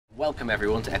Welcome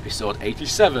everyone to episode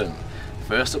 87.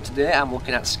 First up today I'm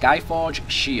looking at Skyforge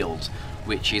Shields,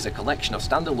 which is a collection of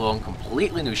standalone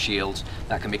completely new shields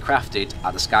that can be crafted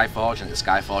at the Skyforge and at the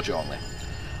Skyforge only,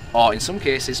 or in some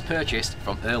cases purchased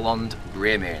from Erlond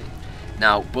Greymane.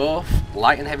 Now both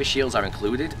light and heavy shields are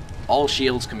included. All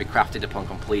shields can be crafted upon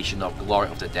completion of Glory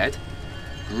of the Dead.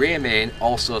 Greymane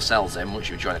also sells them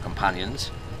once you join the companions.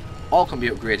 All can be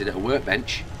upgraded at a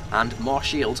workbench, and more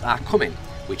shields are coming,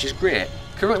 which is great.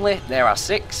 Currently there are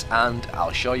 6 and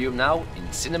I'll show you now in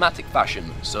cinematic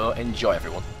fashion, so enjoy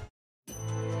everyone.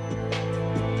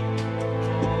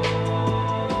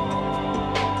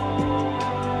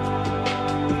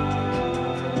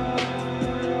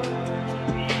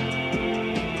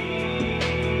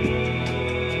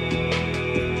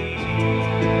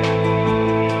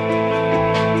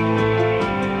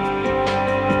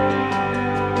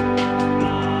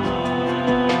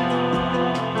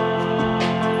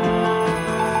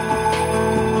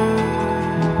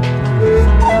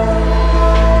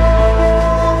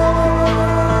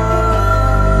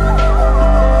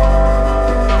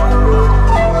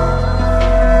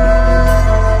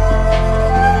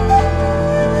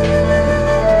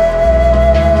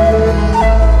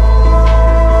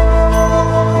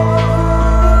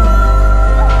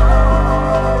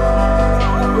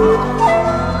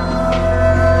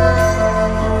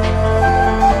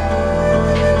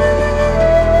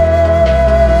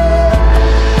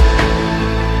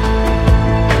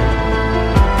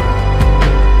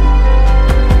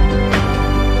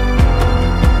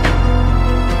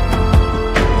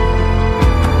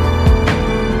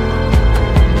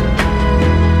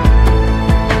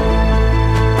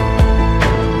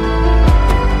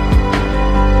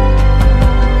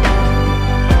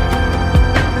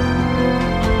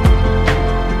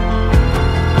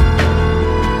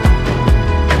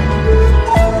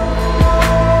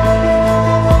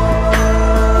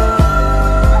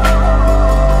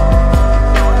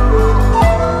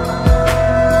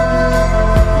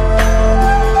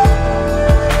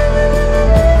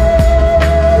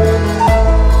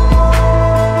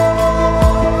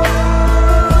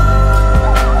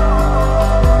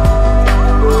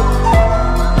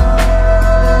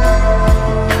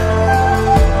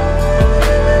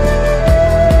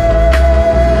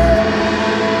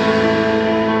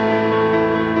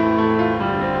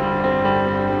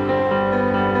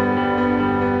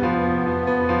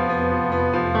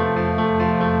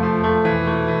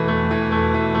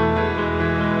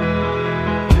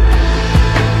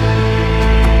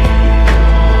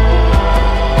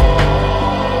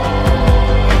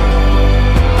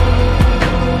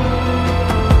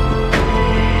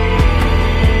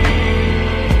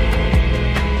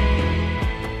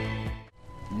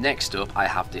 Next up I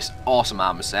have this awesome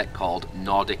armour set called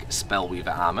Nordic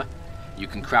Spellweaver armour. You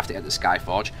can craft it at the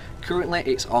Skyforge. Currently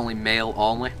it's only male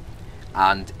only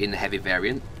and in the heavy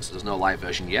variant, so there's no light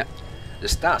version yet. The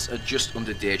stats are just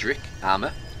under Daedric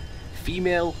armour.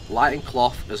 Female, light and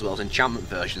cloth as well as enchantment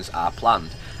versions are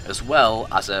planned, as well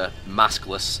as a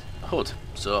maskless hood.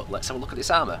 So let's have a look at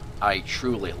this armour. I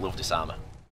truly love this armour.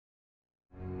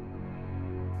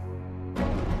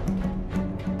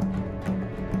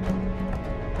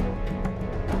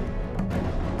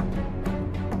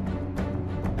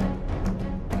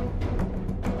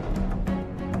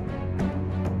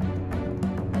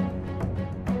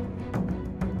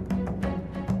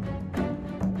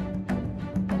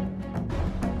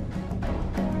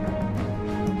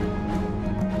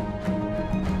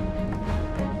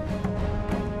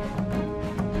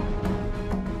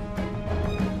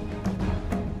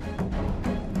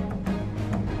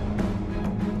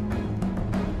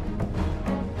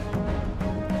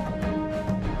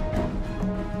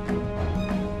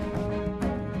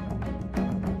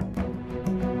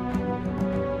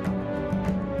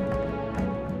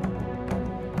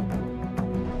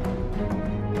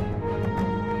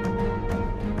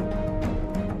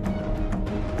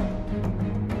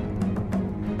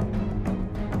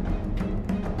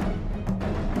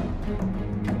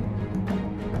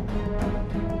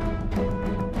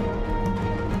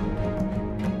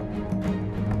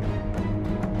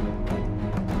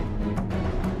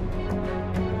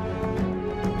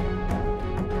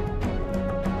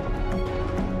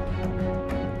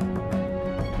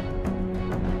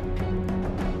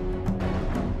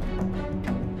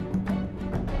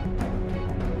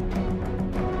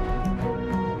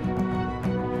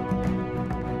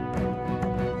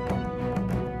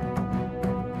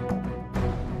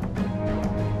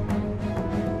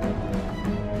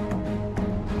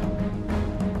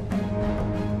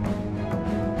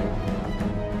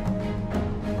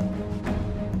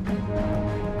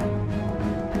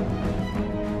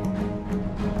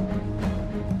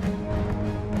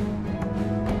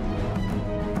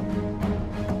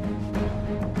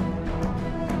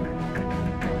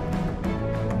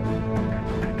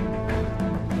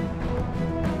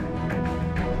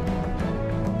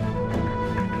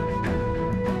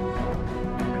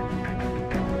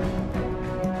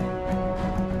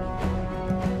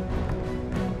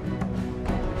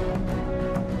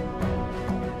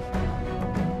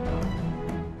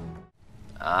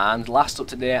 And last up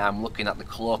today, I'm looking at the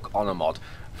Cloak Honor mod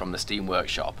from the Steam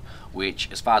Workshop, which,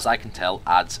 as far as I can tell,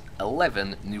 adds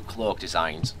 11 new cloak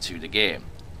designs to the game.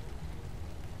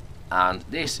 And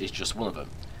this is just one of them.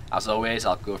 As always,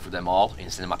 I'll go through them all in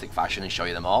cinematic fashion and show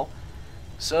you them all.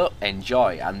 So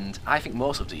enjoy, and I think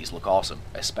most of these look awesome,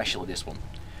 especially this one.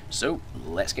 So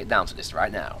let's get down to this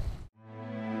right now.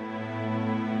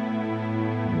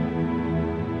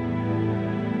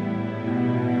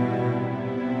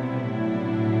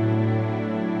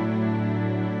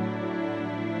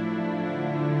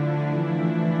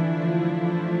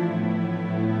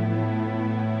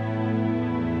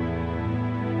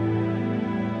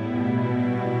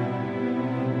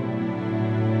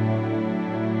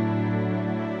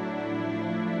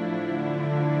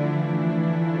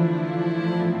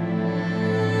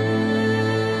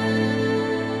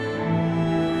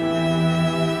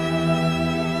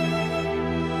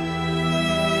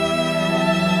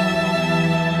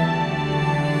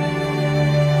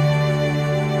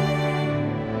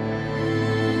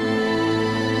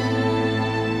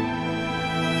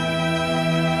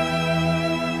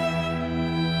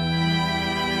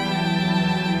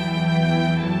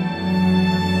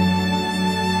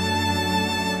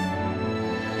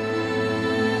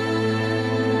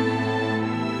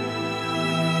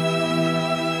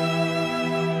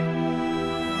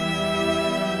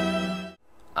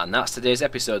 And that's today's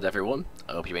episode, everyone.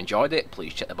 I hope you enjoyed it.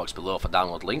 Please check the box below for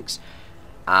download links.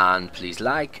 And please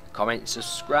like, comment,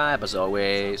 subscribe as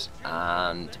always.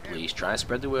 And please try and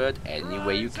spread the word any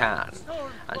way you can.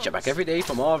 And check back every day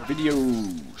for more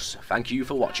videos. Thank you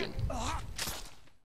for watching.